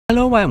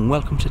Hello and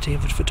welcome to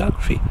David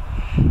Photography.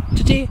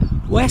 Today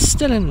we're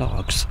still in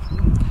logs,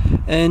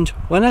 and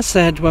when I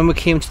said when we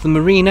came to the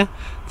marina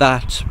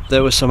that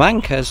there were some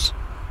anchors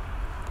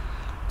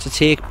to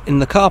take in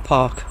the car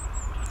park,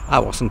 I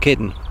wasn't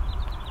kidding.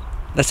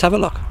 Let's have a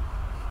look.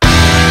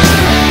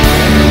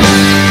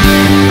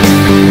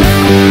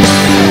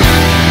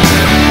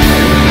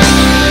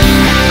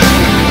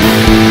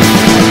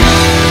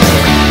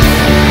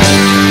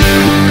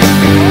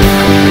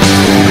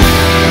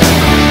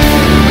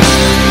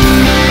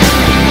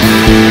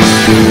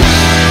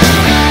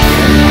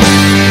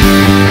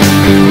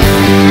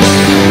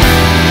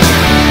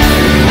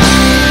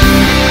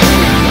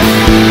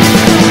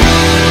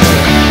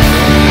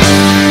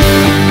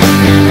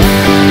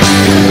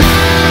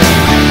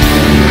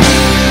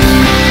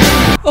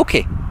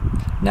 Okay,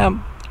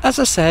 now as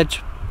I said,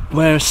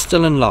 we're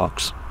still in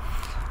logs.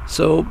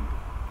 So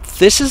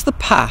this is the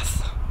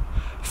path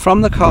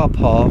from the car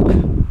park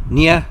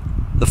near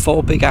the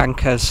four big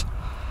anchors,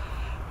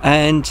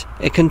 and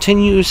it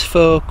continues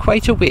for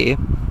quite a way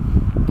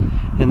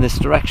in this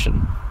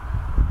direction.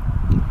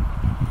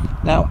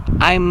 Now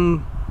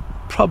I'm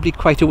probably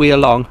quite a way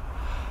along,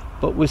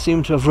 but we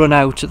seem to have run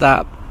out of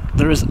that.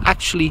 There is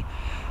actually,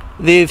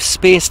 they've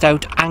spaced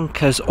out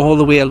anchors all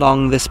the way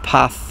along this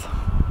path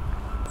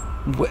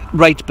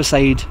right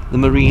beside the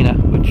marina,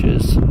 which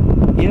is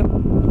here.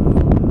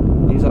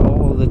 These are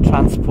all the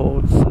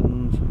transports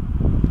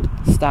and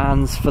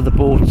stands for the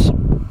boats,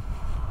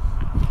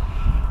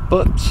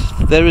 but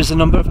there is a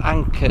number of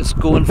anchors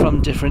going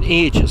from different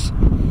ages,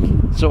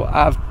 so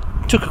I've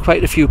took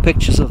quite a few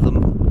pictures of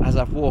them as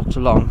I've walked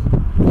along,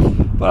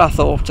 but I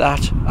thought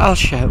that I'll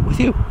share it with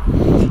you.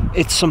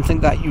 It's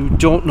something that you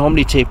don't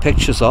normally take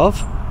pictures of,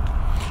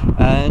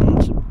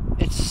 and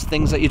it's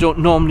things that you don't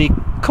normally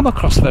come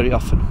across very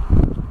often.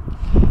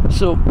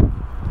 So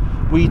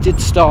we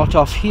did start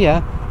off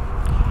here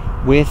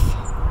with,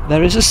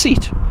 there is a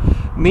seat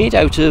made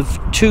out of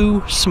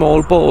two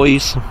small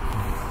buoys.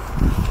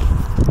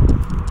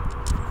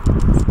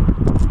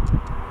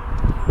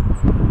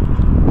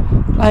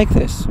 Like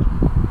this.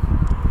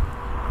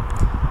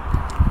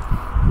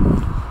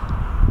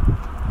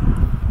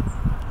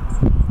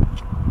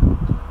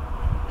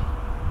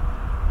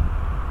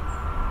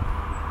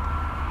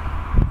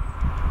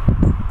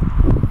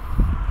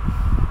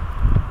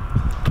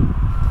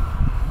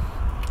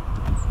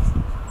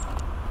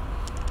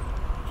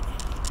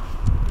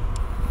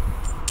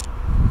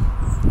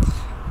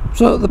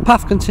 So the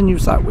path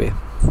continues that way.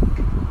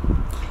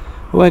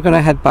 We're going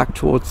to head back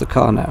towards the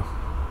car now.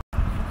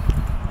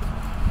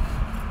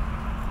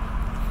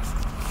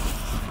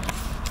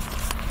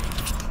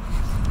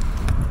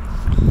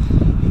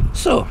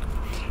 So,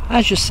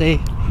 as you see,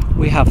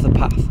 we have the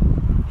path.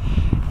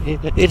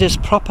 It is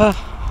proper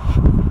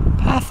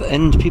path,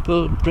 and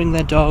people bring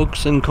their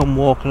dogs and come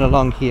walking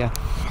along here.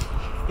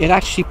 It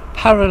actually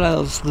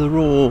parallels the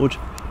road,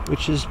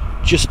 which is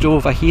just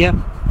over here,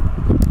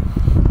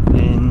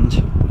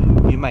 and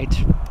you might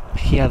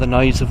hear the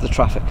noise of the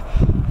traffic.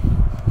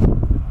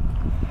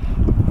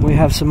 We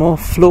have some more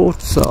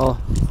floats or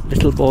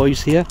little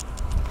buoys here.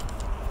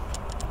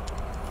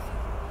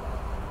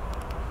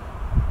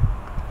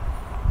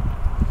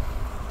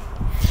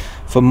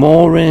 For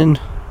mooring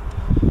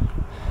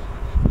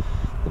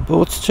the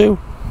boats too,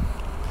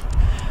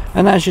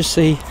 and as you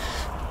see,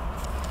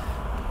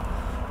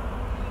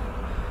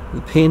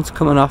 the paint's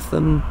coming off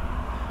them,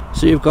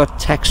 so you've got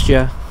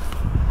texture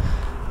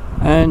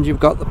and you've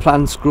got the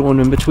plants growing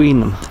in between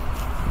them.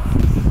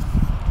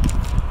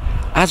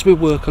 As we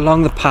work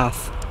along the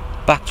path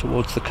back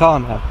towards the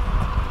car now,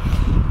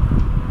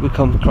 we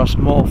come across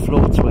more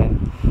floats where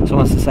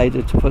someone's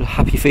decided to put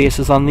happy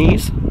faces on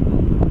these.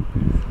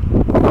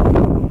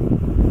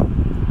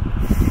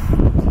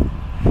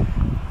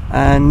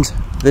 And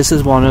this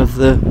is one of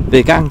the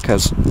big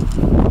anchors.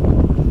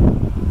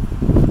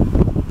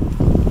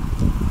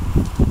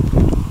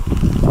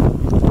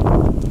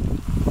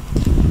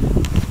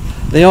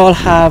 They all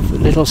have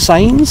little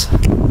signs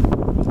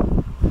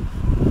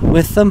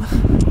with them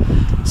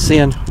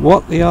saying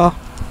what they are.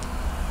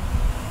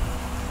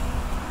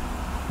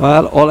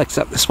 Well, all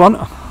except this one.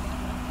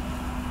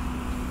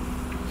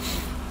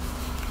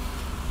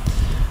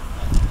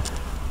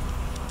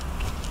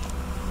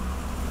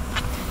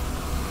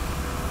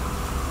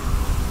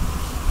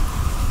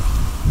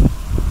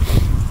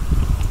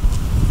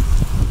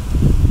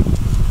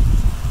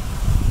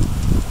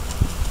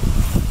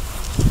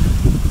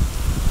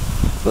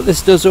 But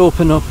this does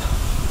open up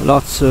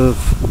lots of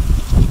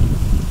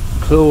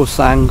close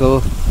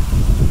angle,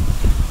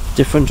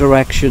 different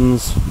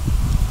directions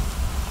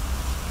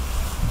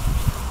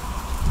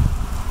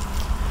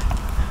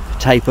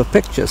type of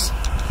pictures.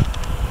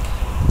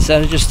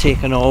 Instead of just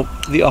taking all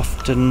the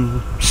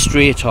often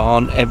straight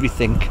on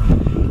everything,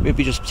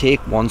 maybe just take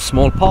one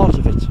small part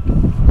of it.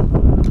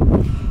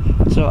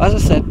 So as I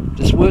said,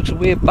 this works its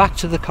way back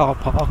to the car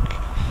park,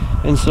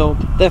 and so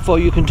therefore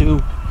you can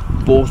do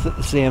both at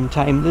the same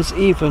time. There's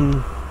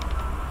even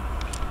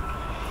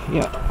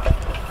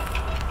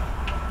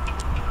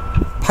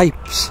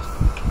pipes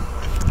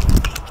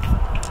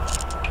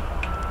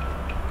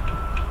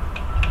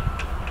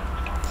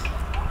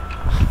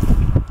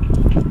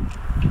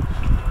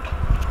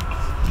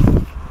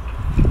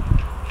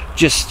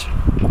just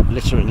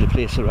littering the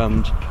place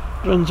around.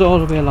 It runs all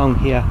the way along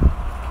here.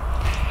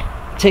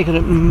 Taking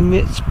it,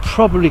 it's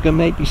probably going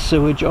to be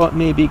sewage or it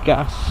may be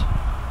gas.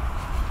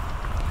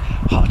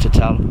 Hard to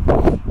tell.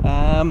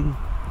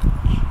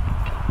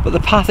 But the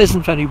path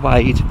isn't very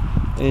wide.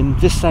 And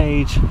this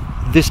side,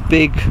 this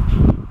big,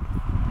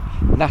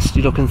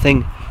 nasty looking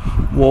thing,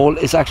 wall,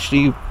 is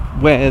actually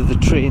where the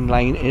train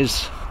line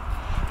is,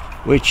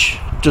 which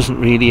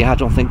doesn't really, I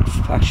don't think,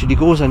 actually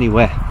goes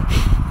anywhere.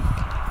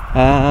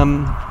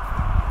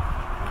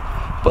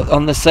 But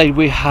on this side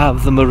we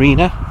have the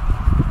marina,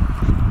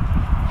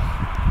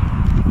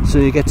 so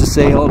you get to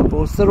see all the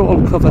boats. They're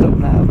all covered up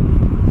now.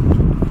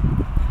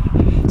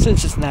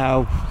 Since it's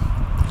now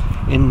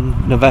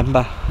in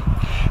November,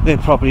 they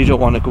probably don't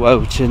want to go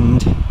out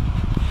and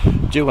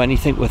do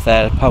anything with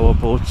their power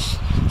boats.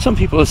 Some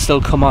people will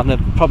still come on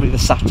probably the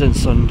Saturday and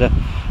Sunday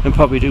and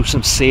probably do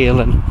some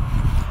sailing.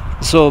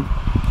 So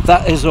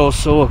that is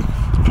also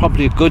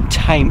probably a good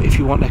time if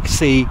you want to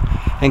see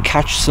and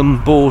catch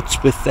some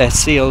boats with their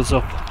sails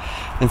up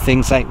and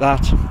things like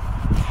that,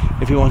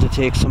 if you want to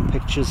take some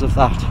pictures of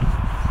that.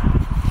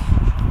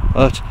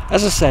 But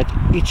as I said,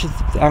 each of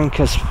the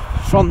anchors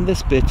from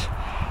this bit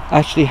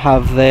actually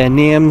have their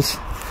names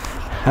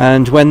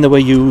and when they were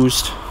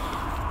used.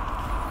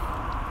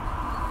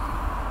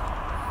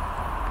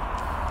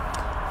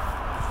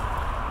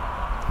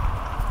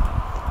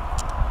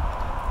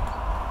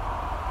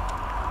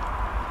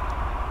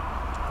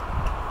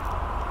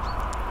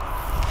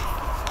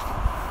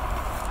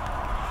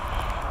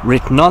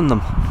 Written on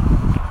them,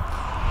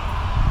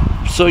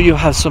 so you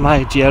have some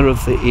idea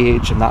of the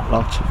age and that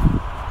lot.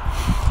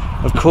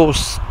 Of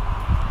course,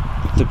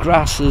 the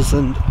grasses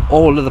and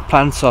all of the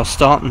plants are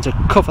starting to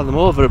cover them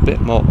over a bit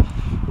more,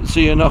 so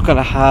you're not going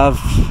to have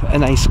a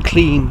nice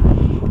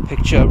clean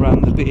picture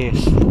around the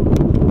base,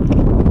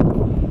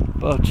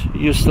 but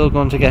you're still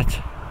going to get,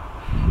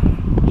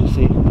 you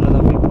see,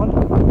 another big one.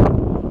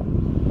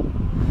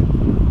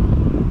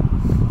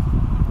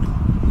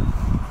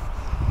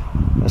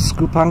 A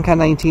scoop anchor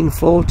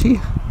 1940.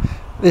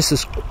 This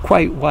is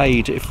quite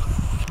wide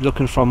if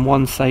looking from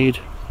one side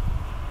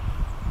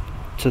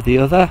to the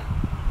other,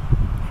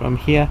 from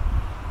here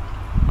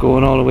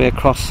going all the way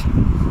across.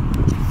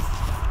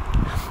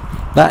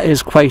 That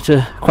is quite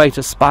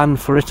a span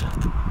for it.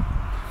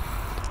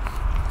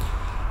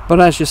 But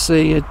as you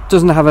see, it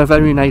doesn't have a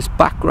very nice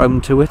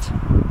background to it.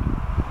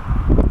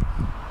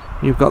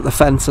 You've got the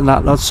fence and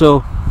that lot,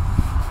 so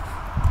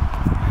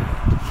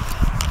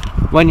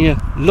when you're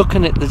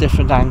looking at the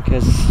different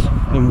anchors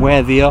and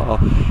where they are,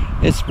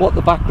 it's what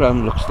the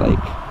background looks like.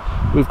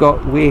 We've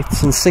got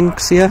weights and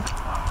sinks here.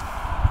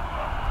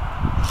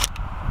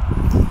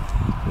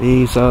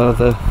 These are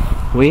the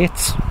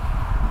weights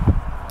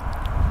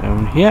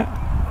down here.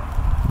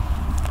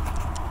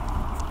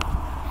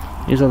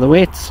 These are the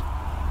weights.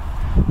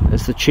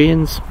 There's the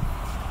chains.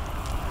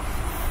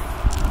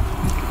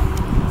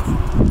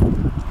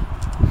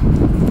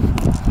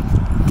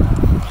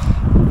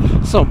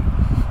 So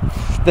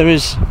there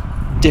is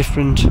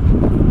different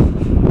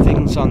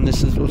things on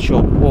this little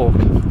short walk.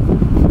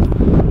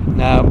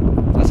 Now,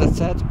 as I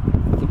said,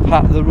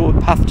 the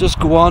road path does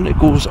go on. It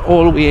goes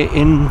all the way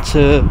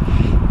into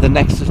the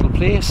next little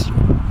place,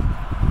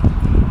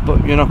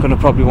 but you're not going to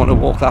probably want to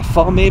walk that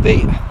far,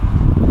 maybe.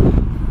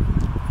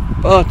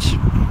 But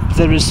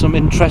there is some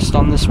interest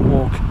on this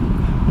walk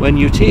when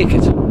you take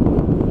it.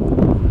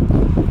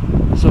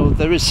 So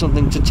there is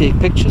something to take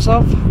pictures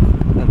of,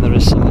 and there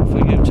is something for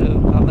you to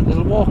have a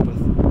little walk with.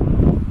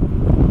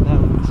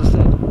 Now, as I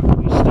said,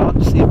 we start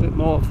to see a bit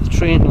more of the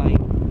train line.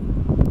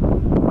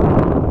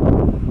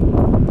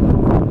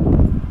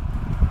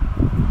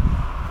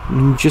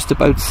 You just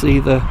about see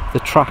the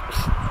tracks,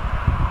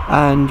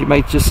 and you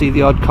might just see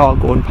the odd car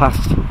going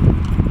past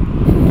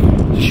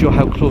to show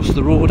how close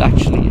the road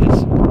actually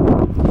is.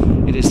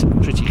 It is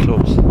pretty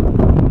close.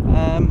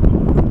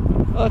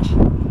 But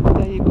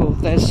there you go,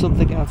 there's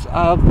something else.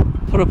 I'll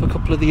put up a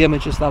couple of the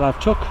images that I've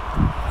took.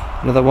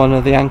 Another one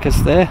of the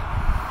anchors there,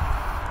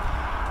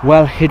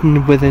 well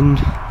hidden within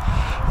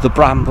the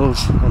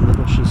brambles and the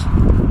bushes.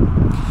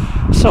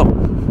 So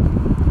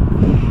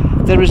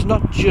there is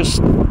not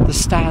just the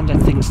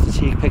standard things to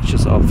take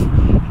pictures of,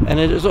 and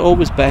it is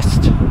always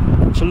best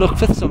to look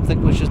for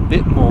something which is a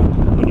bit more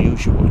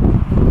unusual.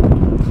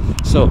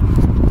 So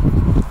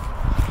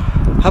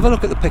have a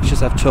look at the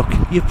pictures I've took.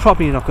 You're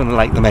probably not going to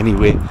like them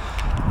anyway.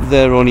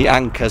 They're only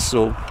anchors,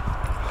 so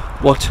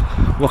what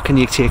can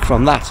you take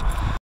from that?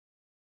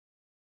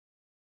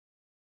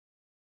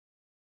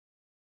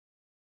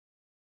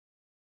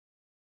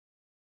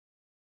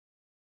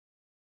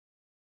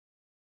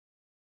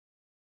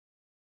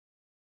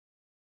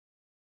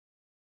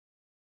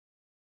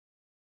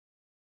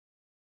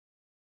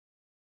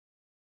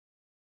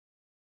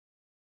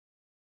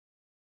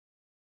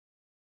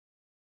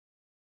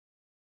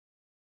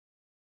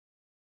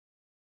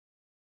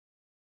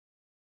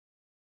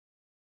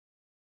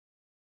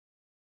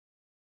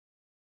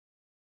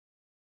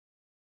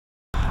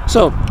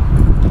 So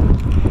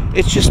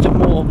It's just to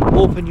more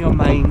open your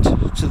mind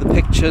to the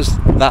pictures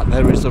that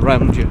there is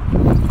around you,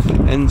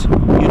 and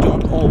you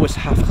don't always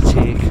have to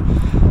take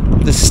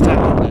the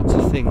standards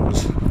of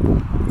things.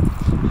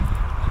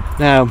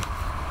 Now,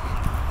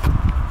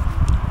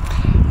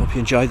 hope you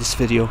enjoyed this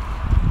video.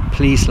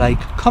 Please like,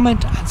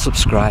 comment and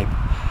subscribe,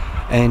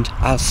 and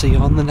I'll see you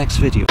on the next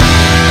video.